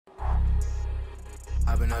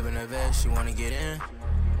Hop in the vet, she wanna get in.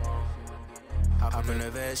 Hop in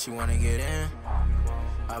the vet, she wanna get in.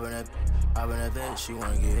 Hop in the vet, she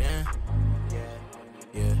wanna get in.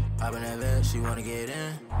 Yeah, hop in the vet, she wanna get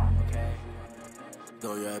in.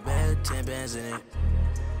 Go your bed, 10 bands in it.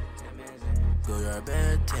 Go your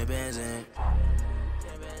bed, 10 bands in it.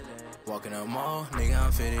 Walking the mall, nigga,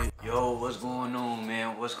 I'm fitted. Yo, what's going on,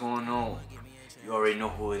 man? What's going on? You already know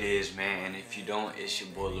who it is, man. And if you don't, it's your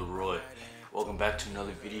boy Leroy. Welcome back to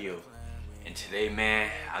another video. And today,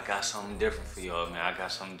 man, I got something different for y'all, man. I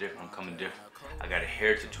got something different, coming different. I got a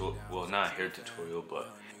hair tutorial, well, not a hair tutorial,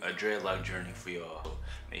 but a dreadlock journey for y'all.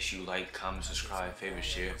 Make sure you like, comment, subscribe, favorite,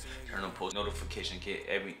 share, turn on post notification,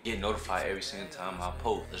 get notified every single time I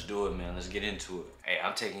post. Let's do it, man. Let's get into it. Hey,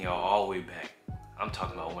 I'm taking y'all all the way back. I'm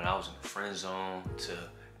talking about when I was in the friend zone to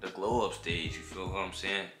the glow up stage. You feel what I'm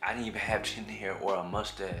saying? I didn't even have chin hair or a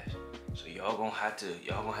mustache, so y'all gonna have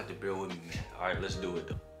to bear with me, man. All right, let's do it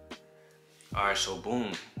though. All right, so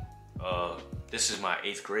boom. This is my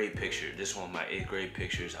 8th grade picture. This is one of my 8th grade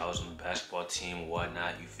pictures. I was on the basketball team and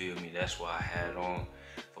whatnot, you feel me? That's why I had on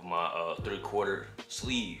for my 3/4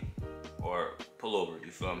 sleeve or pullover,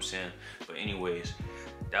 you feel what I'm saying? But anyways,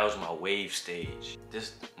 that was my wave stage.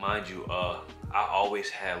 This, mind you, I always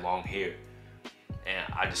had long hair,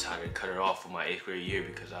 and I decided to cut it off for my 8th grade year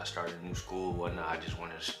because I started a new school and whatnot. I just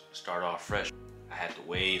wanted to start off fresh. I had the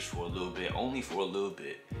waves for a little bit, only for a little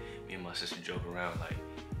bit. Me and my sister joke around like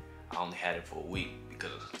I only had it for a week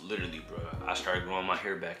because literally, bro, I started growing my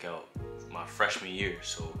hair back out my freshman year.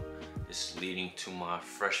 So this is leading to my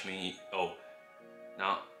freshman. Oh,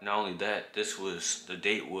 not only that, the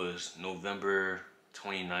date was November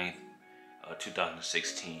 29th,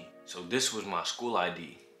 2016. So this was my school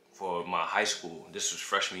ID for my high school. This was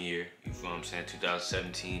freshman year. You feel what I'm saying?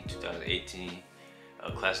 2017, 2018,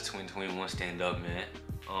 class of 2021. Stand up, man.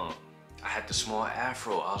 I had the small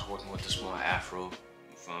afro. I was working with the small afro.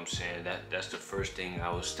 You feel what I'm saying? That's the first thing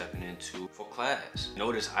I was stepping into for class.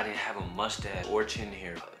 Notice I didn't have a mustache or chin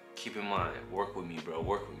hair. Keep in mind, work with me, bro,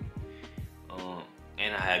 work with me.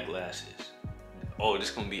 And I had glasses. Oh,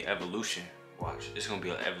 this gonna be evolution. Watch, this gonna be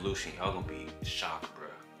an evolution. Y'all gonna be shocked, bro.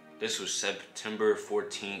 This was September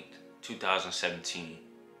 14th, 2017.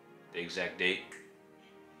 The exact date.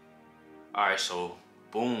 All right, so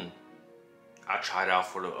boom. I tried out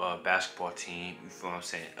for the basketball team, you feel what I'm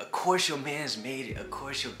saying? Of course your man's made it, of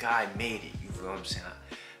course your guy made it, you feel what I'm saying?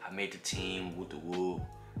 I made the team, woo the woo.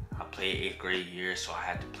 I played 8th grade year, so I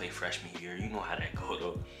had to play freshman year. You know how that go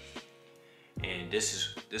though. And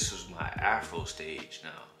this was my afro stage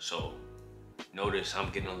now. So notice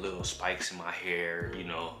I'm getting a little spikes in my hair, you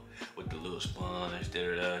know, with the little sponge,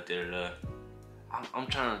 da-da-da. I'm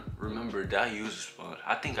trying to remember, did I use a sponge?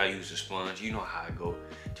 I think I used a sponge. You know how I go.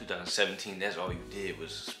 2017, that's all you did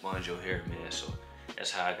was sponge your hair, man. So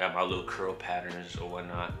that's how I got my little curl patterns or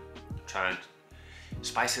whatnot. I'm trying to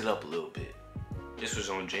spice it up a little bit. This was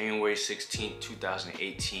on January 16th,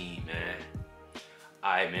 2018, man.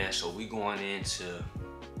 All right, man, so we going into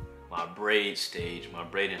my braiding stage.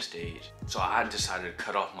 So I decided to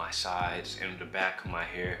cut off my sides and the back of my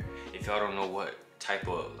hair. If y'all don't know what type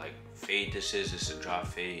of like fade this is, it's a drop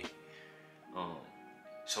fade.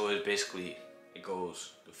 So it's basically,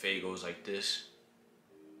 the fade goes like this.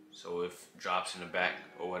 So if it drops in the back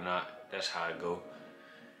or whatnot, that's how it go.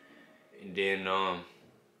 And then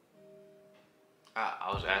I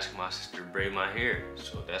was asking my sister to braid my hair,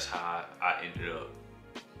 so that's how I ended up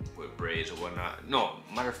with braids or whatnot. No,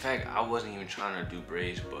 matter of fact, I wasn't even trying to do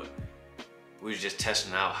braids, but we was just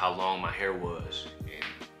testing out how long my hair was. And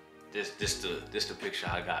this the picture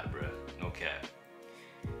I got, bruh. No cap.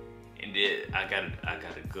 And then I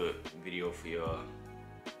got a good video for y'all.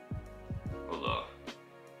 Hold on.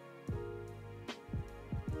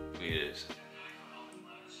 Look at this.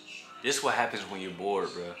 This is what happens when you're bored,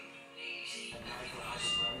 bruh.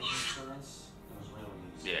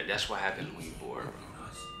 Yeah, that's what happens when you're bored, bro.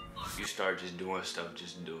 You start just doing stuff,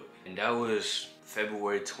 just do it. And that was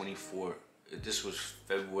February 24th. This was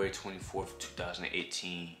February 24th,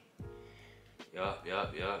 2018. Yup.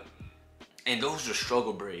 And those are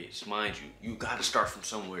struggle braids, mind you. You gotta start from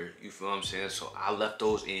somewhere, you feel what I'm saying? So I left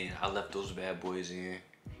those in. I left those bad boys in.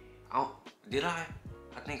 Did I?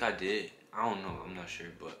 I think I did. I don't know, I'm not sure,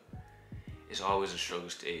 but it's always a struggle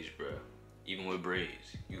stage, bro. Even with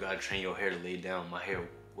braids. You gotta train your hair to lay down. My hair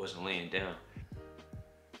wasn't laying down.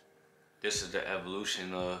 This is the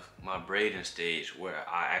evolution of my braiding stage where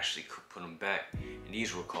I actually could put them back. And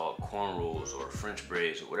these were called cornrows or French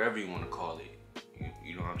braids or whatever you want to call it.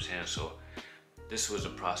 You know what I'm saying? So this was a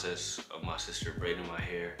process of my sister braiding my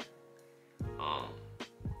hair.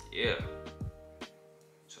 Yeah.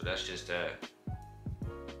 So that's just that.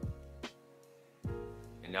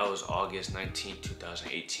 and that was August 19th,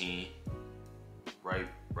 2018. Right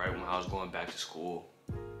when I was going back to school.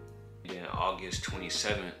 Then August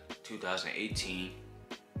 27th, 2018,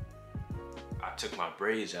 I took my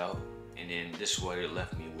braids out, and then this is what it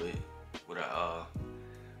left me with a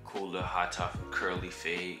cool little hot top curly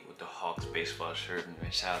fade with the Hawks baseball shirt.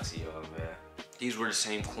 Man, shout out to y'all, man. These were the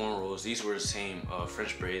same cornrows. These were the same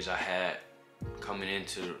French braids I had coming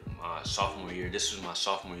into my sophomore year. This was my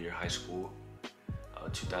sophomore year of high school,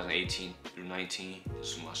 2018 through 19.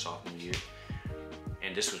 This was my sophomore year,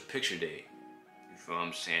 and this was picture day. You feel what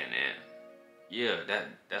I'm saying? And yeah,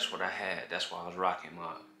 that's what I had. That's why I was rocking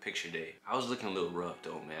my picture day. I was looking a little rough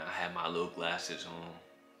though, man. I had my little glasses on.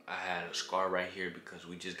 I had a scar right here because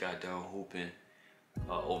we just got done hooping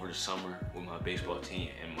over the summer with my baseball team,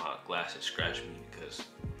 and my glasses scratched me because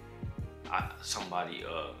somebody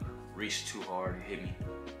reached too hard and hit me.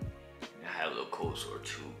 And I had a little cold sore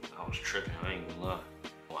too. I was tripping, I ain't gonna lie.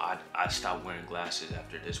 Well, I stopped wearing glasses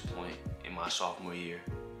after this point in my sophomore year.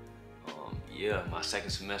 Yeah, my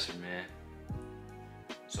second semester, man.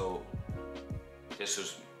 So this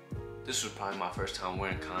was probably my first time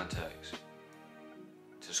wearing contacts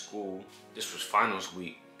to school. This was finals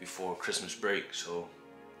week before Christmas break, so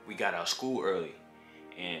we got out of school early,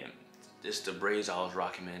 and this is the braids I was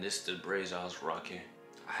rocking, man. This is the braids I was rocking.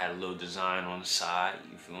 I had a little design on the side,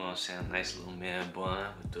 you feel what I'm saying? Nice little man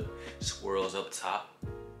bun with the swirls up top.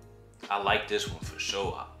 I like this one for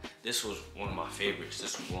sure. This was one of my favorites.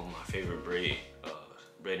 This was one of my favorite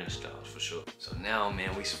braiding styles for sure. So now,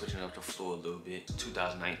 man, we switching up the floor a little bit. It's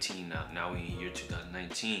 2019 now. Now we in year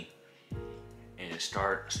 2019. And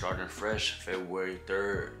starting fresh, February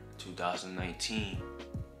 3rd, 2019.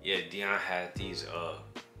 Yeah, Dion had these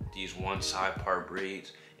one side part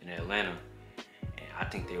braids in Atlanta, and I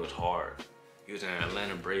think they was hard. He was in an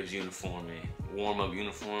Atlanta Braves uniform, man, warm-up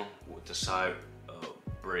uniform with the side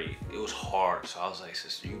braid. It was hard, so I was like,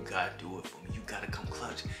 sister, you gotta do it for me. You gotta come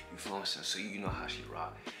clutch. You feel what I'm saying? So you know how she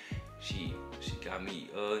rock. She got me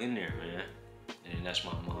in there, man. And that's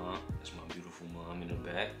my mom. That's my beautiful mom in the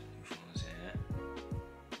back. You feel what I'm saying?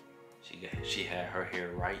 She had her hair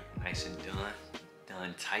right, nice and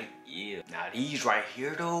done tight. Yeah. Now these right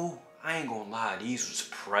here though, I ain't gonna lie, these was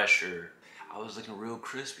pressure. I was looking real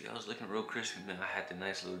crispy. Man. I had the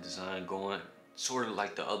nice little design going, sort of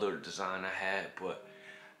like the other design I had, but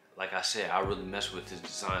like I said, I really messed with this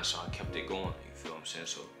design, so I kept it going. You feel what I'm saying?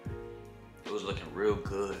 So it was looking real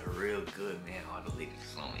good, man. All the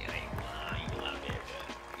ladies on me, I ain't lying, man.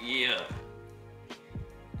 Yeah.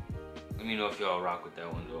 Let me know if y'all rock with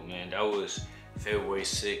that one though, man. That was February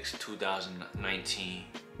 6, 2019.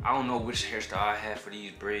 I don't know which hairstyle I had for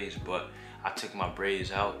these braids, but I took my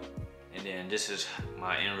braids out, and then this is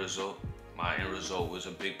my end result. My end result was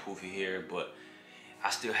a big poofy hair, but I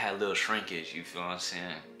still had a little shrinkage, you feel what I'm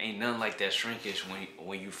saying? Ain't nothing like that shrinkage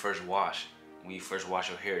when you first wash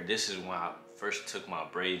your hair. This is when I first took my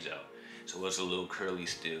braids out, so it's a little curly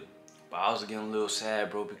still. But I was getting a little sad,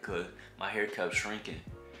 bro, because my hair kept shrinking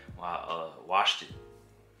when I washed it.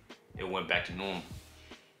 It went back to normal.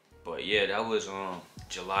 But yeah, that was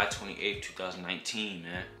July 28th, 2019,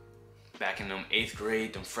 man. Back in them 8th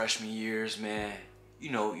grade, them freshman years, man. You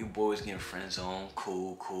know, your boys getting friend zone,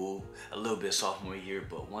 cool. A little bit sophomore year,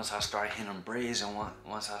 but once I started hitting them braids and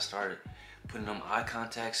once I started putting them eye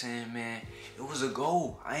contacts in, man, it was a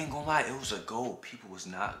goal. I ain't gonna lie, it was a goal. People was,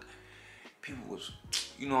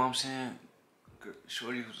 you know what I'm saying?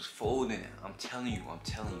 Shorty was folding. I'm telling you, bro.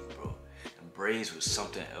 The braids was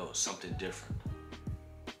something else, something different.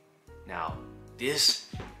 Now, this,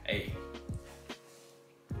 hey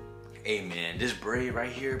man, this braid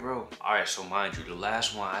right here, bro. All right, so mind you, the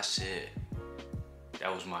last one I said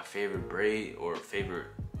that was my favorite braid or favorite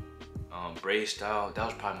braid style. That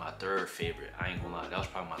was probably my third favorite. I ain't gonna lie, that was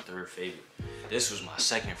probably my third favorite. This was my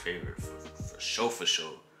second favorite for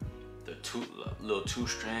sure. The little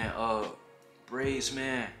two-strand braids,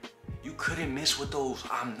 man. You couldn't miss with those.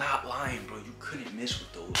 I'm not lying, bro. You couldn't miss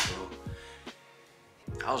with those, bro.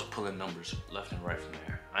 I was pulling numbers left and right from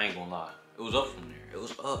there. I ain't gonna lie. It was up from there. It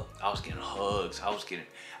was up. I was getting hugs. I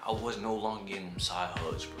was no longer getting them side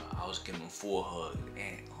hugs, bro. I was getting them full hugs.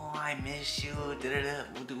 And, oh, I miss you.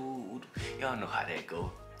 Y'all know how that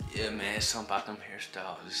go. Yeah, man, it's something about them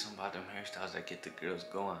hairstyles. It's something about them hairstyles that get the girls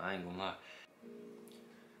going. I ain't gonna lie.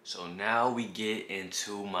 So now we get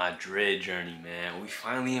into my dread journey, man. We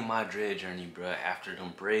finally in my dread journey, bro. After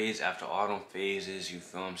them braids, after all them phases, you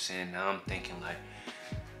feel what I'm saying? Now I'm thinking like,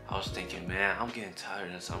 I was thinking, man, I'm getting tired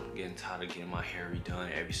of this. I'm getting tired of getting my hair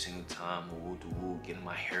redone every single time, getting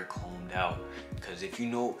my hair combed out. Cause if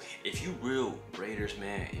you real braiders,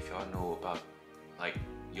 man, if y'all know about like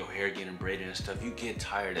your hair getting braided and stuff, you get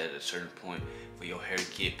tired at a certain point for your hair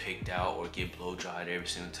to get picked out or get blow dried every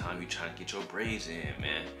single time you trying to get your braids in,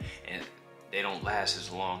 man. And they don't last as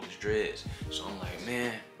long as dreads. So I'm like,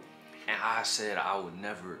 man, and I said I would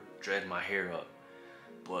never dread my hair up,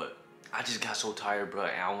 but I just got so tired, bro,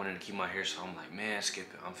 and I wanted to keep my hair, so I'm like, man, skip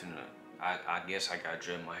it. I guess I gotta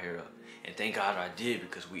dread my hair up. And thank God I did,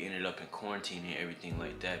 because we ended up in quarantine and everything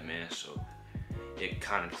like that, man. So it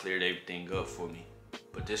kind of cleared everything up for me.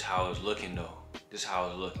 But this how it's looking though. This how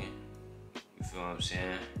it's looking. You feel what I'm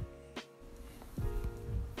saying?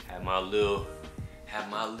 Had my little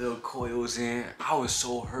coils in. I was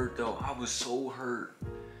so hurt though. I was so hurt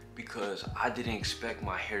because I didn't expect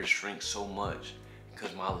my hair to shrink so much.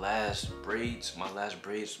 Because my last braids, my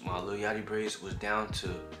little yachty braids was down to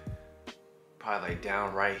probably like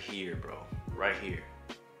down right here, bro. Right here,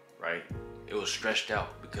 right? It was stretched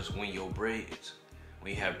out, because when you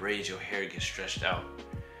have braids, your hair gets stretched out.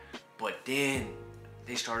 But then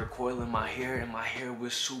they started coiling my hair, and my hair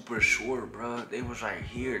was super short, bro. They was right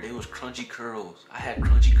here. They was crunchy curls. I had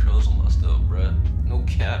crunchy curls on my stuff, bro. No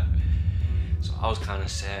cap. So I was kind of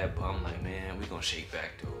sad, but I'm like, man, we gonna shake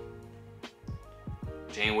back though.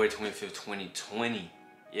 January 25th, 2020.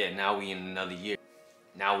 Yeah, now we in another year.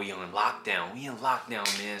 Now we on lockdown. We in lockdown,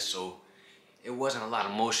 man. So it wasn't a lot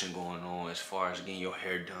of motion going on as far as getting your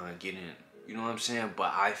hair done, you know what I'm saying?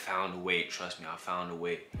 But I found a way, trust me, I found a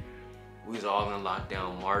way. We was all in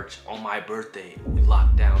lockdown March, on my birthday. We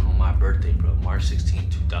locked down on my birthday, bro. March 16,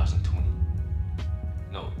 2020.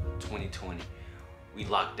 No, 2020. We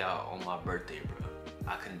locked out on my birthday, bro.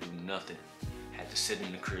 I couldn't do nothing. Had to sit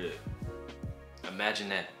in the crib. Imagine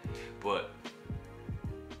that. But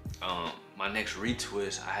my next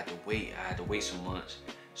retwist, I had to wait some months.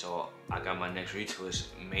 So I got my next retwist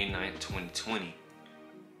May 9th, 2020.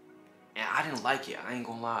 And I didn't like it, I ain't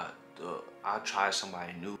gonna lie. I tried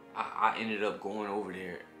somebody new. I ended up going over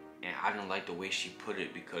there, and I didn't like the way she put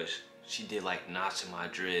it, because she did like knots in my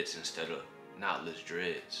dreads instead of knotless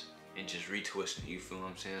dreads and just retwisting, you feel what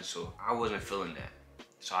I'm saying? So I wasn't feeling that.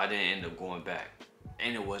 So I didn't end up going back.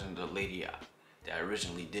 And it wasn't the lady that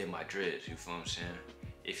originally did my dreads, you feel what I'm saying?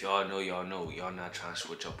 If y'all know, y'all know. Y'all not trying to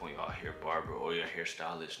switch up on y'all hair barber or your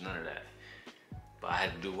hairstylist, none of that. But I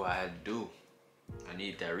had to do what I had to do. I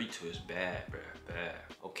need that retwist bad, bruh, bad.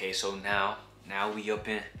 Okay, so now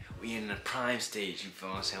we in the prime stage, you feel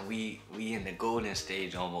what I'm saying? We in the golden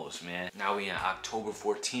stage almost, man. Now we in October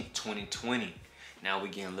 14th, 2020. Now we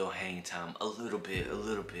getting a little hang time, a little bit.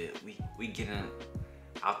 We getting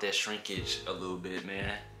out that shrinkage a little bit,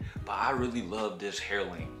 man. But I really love this hair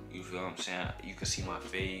length, you feel what I'm saying? You can see my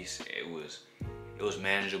face, it was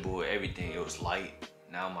manageable, everything, it was light.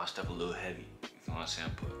 Now my stuff a little heavy, you feel what I'm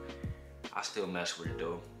saying? But I still mess with it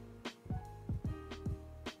though.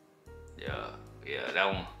 Yeah,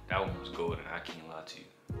 that one was golden, I can't lie to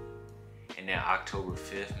you. And then October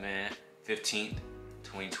 5th, man, 15th,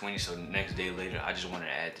 2020, so the next day later, I just wanted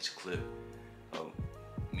to add this clip of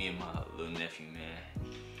me and my little nephew, man.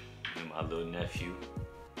 Me and my little nephew.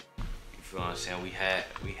 You feel what I'm saying? We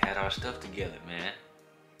had our stuff together, man.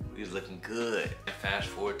 We was looking good. And fast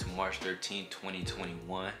forward to March 13th,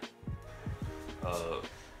 2021.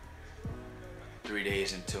 3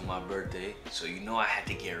 days until my birthday. So you know I had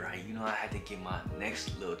to get right. You know I had to get my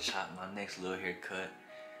next little chop, my next little haircut.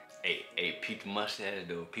 Hey, peep the mustache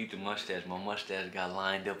though. Peep the mustache. My mustache got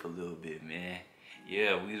lined up a little bit, man.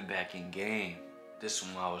 Yeah, we was back in game. This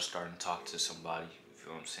one I was starting to talk to somebody, you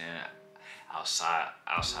feel what I'm saying? Outside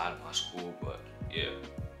of my school, but yeah.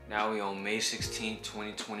 Now we on May 16th,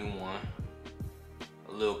 2021.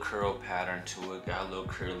 A little curl pattern to it, got a little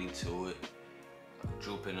curly to it.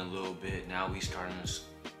 Drooping a little bit. Now we starting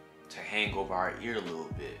to hang over our ear a little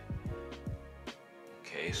bit.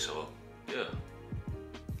 Okay, so yeah.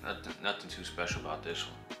 Nothing too special about this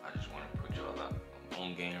one. I just want to put y'all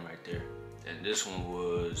on game right there. And this one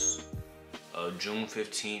was June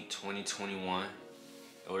 15th, 2021.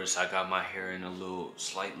 Notice I got my hair in a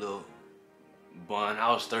slight little bun.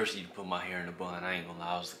 I was thirsty to put my hair in a bun. I ain't gonna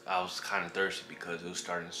lie. I was kind of thirsty because it was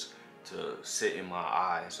starting to sit in my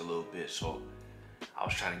eyes a little bit. So I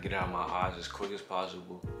was trying to get it out of my eyes as quick as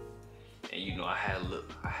possible. And you know, I had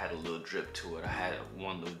a little drip to it. I had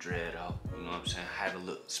one little dread out. You know what I'm saying? I had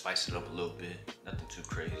to spice it up a little bit. Nothing too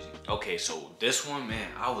crazy. Okay, so this one, man,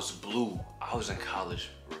 I was blue. I was in college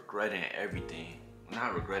regretting everything.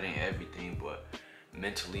 Not regretting everything, but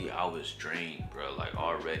mentally I was drained, bro. Like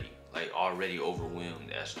already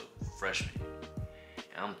overwhelmed as a freshman.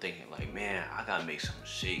 And I'm thinking like, man, I gotta make something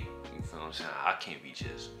shake. You feel what I'm saying? I can't be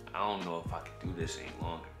I don't know if I can do this any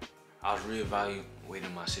longer. I was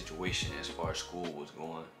reevaluating my situation as far as school was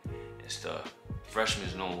going and It's the freshmen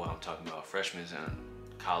know what I'm talking about. Freshmen in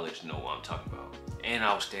college know what I'm talking about. And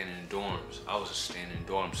I was staying in dorms. I was staying in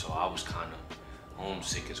dorms, so I was kind of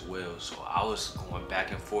homesick as well. So I was going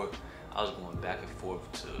back and forth. I was going back and forth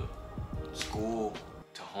to school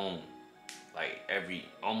to home, like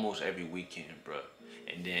almost every weekend, bro.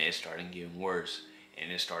 And then it started getting worse,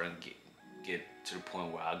 and it started get to the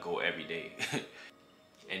point where I go every day.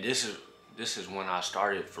 And this is when I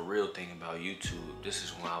started for real thinking about YouTube. This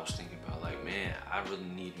is when I was thinking about, like, man, I really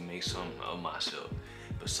need to make something of myself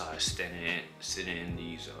besides sitting in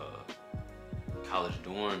these college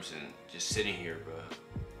dorms and just sitting here, bro,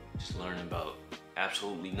 just learning about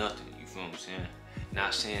absolutely nothing. You feel what I'm saying?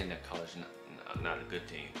 Not saying that college not a good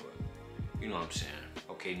thing, but you know what I'm saying.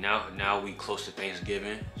 Okay, now we close to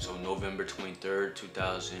Thanksgiving, so November 23rd,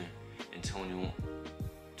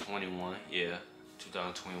 2021, yeah,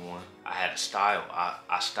 2021. I had a style.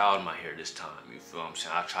 I styled my hair this time. You feel what I'm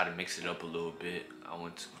saying? I tried to mix it up a little bit. I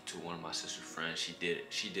went to one of my sister's friends. She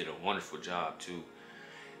did a wonderful job too.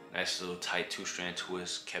 Nice little tight 2-strand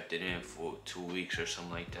twist. Kept it in for 2 weeks or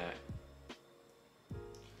something like that.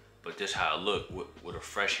 But this how it looked with a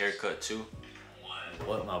fresh haircut too.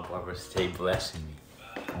 What, my barber, stay blessing me.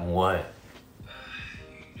 What?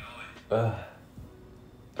 Yeah,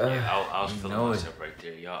 I was feeling myself right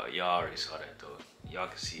there. Y'all already saw that though. Y'all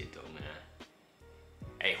can see it though, man.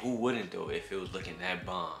 Hey, who wouldn't though if it was looking that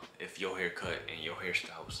bomb? If your haircut and your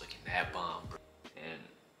hairstyle was looking that bomb, bro. And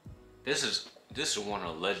this is one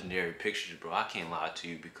of the legendary pictures, bro. I can't lie to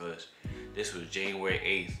you because this was January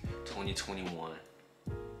 8th, 2021.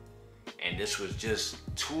 And this was just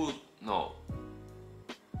 4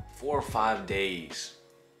 or 5 days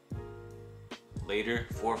later,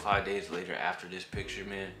 4 or 5 days later after this picture,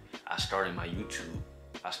 man, I started my YouTube.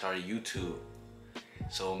 I started YouTube.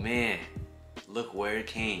 So, man, look where it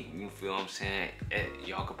came. You feel what I'm saying?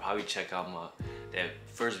 Y'all could probably check out that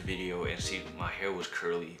first video and see my hair was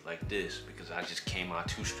curly like this because I just came out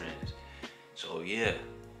 2 strands. So, yeah.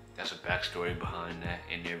 That's a backstory behind that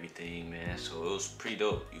and everything, man. So it was pretty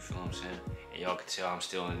dope, you feel what I'm saying? And y'all can tell I'm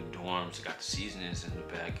still in the dorms. Got the seasonings in the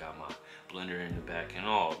back, got my blender in the back and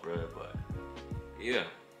all, bro. But yeah,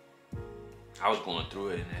 I was going through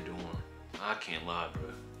it in that dorm. I can't lie,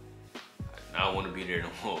 bro. I don't want to be there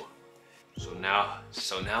no more. So now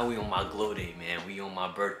we on my glow day, man. We on my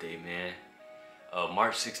birthday, man.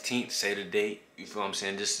 March 16th, say the date. You feel what I'm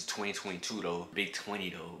saying? This is 2022 though. Big 20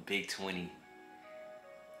 though, big 20.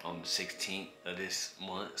 On the 16th of this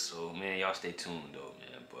month, so man, y'all stay tuned though,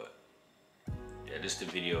 man. But yeah, this the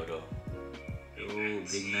video though. Ooh,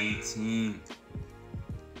 big 19.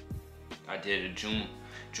 I did a June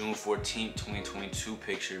 14th, 2022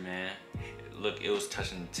 picture, man. Look, it was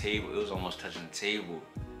touching the table. It was almost touching the table.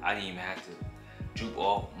 I didn't even have to droop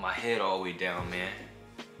my head all the way down, man.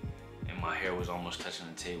 And my hair was almost touching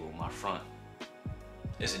the table, my front.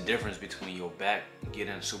 It's a difference between your back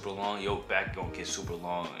getting super long. Your back don't get super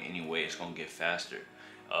long anyway. It's gonna get faster.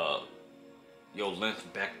 Your length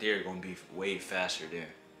back there gonna be way faster than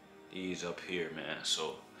these up here, man.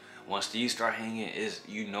 So once these start hanging,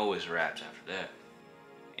 you know it's wraps after that.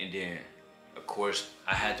 And then, of course,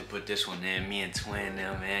 I had to put this one in. Me and Twin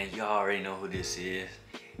now, man. Y'all already know who this is.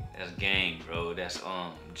 That's gang, bro. That's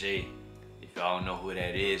Jay. If y'all don't know who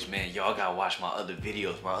that is, man, y'all gotta watch my other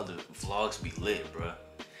videos. My other vlogs be lit, bro.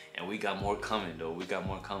 And we got more coming though. We got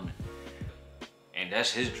more coming. And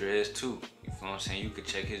that's his dreads too. You feel what I'm saying? You could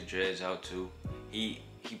check his dreads out too. He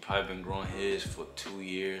probably been growing his for 2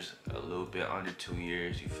 years, a little bit under 2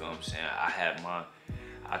 years. You feel what I'm saying? I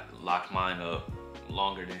locked mine up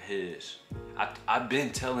longer than his. I've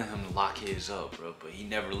been telling him to lock his up, bro, but he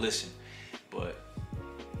never listened. But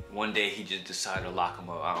one day he just decided to lock him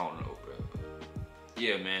up. I don't know, bro. But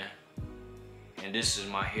yeah, man. And this is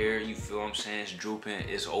my hair, you feel what I'm saying? It's drooping,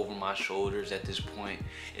 it's over my shoulders at this point.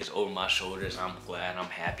 It's over my shoulders. I'm glad, I'm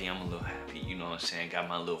happy, I'm a little happy, you know what I'm saying? Got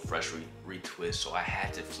my little fresh retwist, so I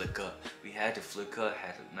had to flick up. We had to flick up,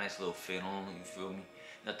 had a nice little fit on, you feel me?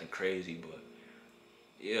 Nothing crazy, but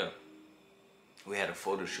yeah. We had a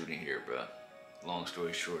photo shoot in here, bro. Long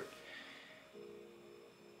story short.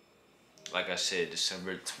 Like I said,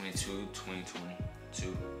 December 22,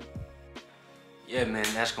 2022. Yeah, man,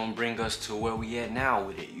 that's gonna bring us to where we at now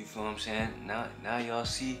with it. You feel what I'm saying? Now y'all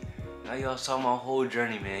see, now y'all saw my whole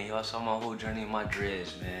journey, man. Y'all saw my whole journey in my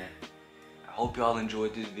dreads, man. I hope y'all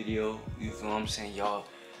enjoyed this video. You feel what I'm saying? Y'all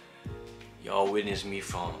witnessed me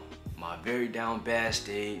from my very down bad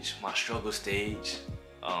stage, my struggle stage.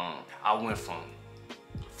 I went from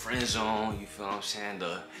friend zone, you feel what I'm saying?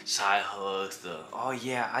 The side hugs, oh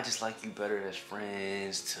yeah, I just like you better as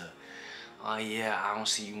friends, to Oh yeah, I don't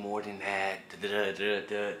see you more than that.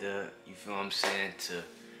 You feel what I'm saying?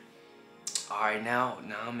 Alright, now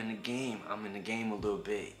I'm in the game. I'm in the game a little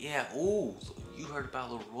bit. Yeah, ooh, you heard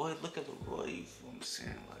about Leroy? Look at Leroy, you feel what I'm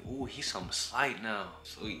saying? Like, ooh, he's something slight now.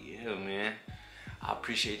 So yeah, man. I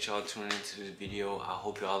appreciate y'all tuning into this video. I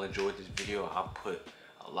hope y'all enjoyed this video. I put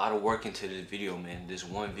a lot of work into this video, man. This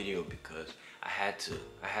one video, because I had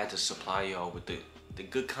to supply y'all with the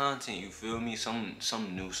good content, you feel me?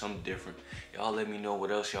 Something new, something different. Y'all let me know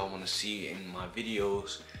what else y'all want to see in my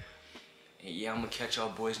videos. And yeah, I'm gonna catch y'all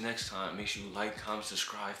boys next time. Make sure you like, comment,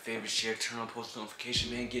 subscribe, favorite, share, turn on post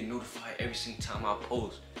notification, man. Get notified every single time I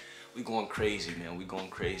post. We going crazy, man. We going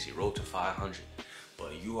crazy. Road to 500.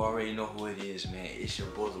 But you already know who it is, man. It's your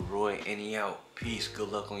boy Leroy, and he out. Peace. Good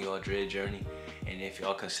luck on y'all dread journey. And if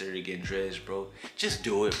y'all consider getting dreads, bro, just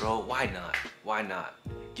do it, bro. Why not? Why not?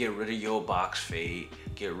 Get rid of your box fade.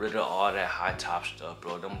 Get rid of all that high top stuff,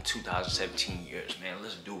 bro. Them 2017 years, man.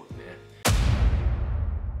 Let's do it, man.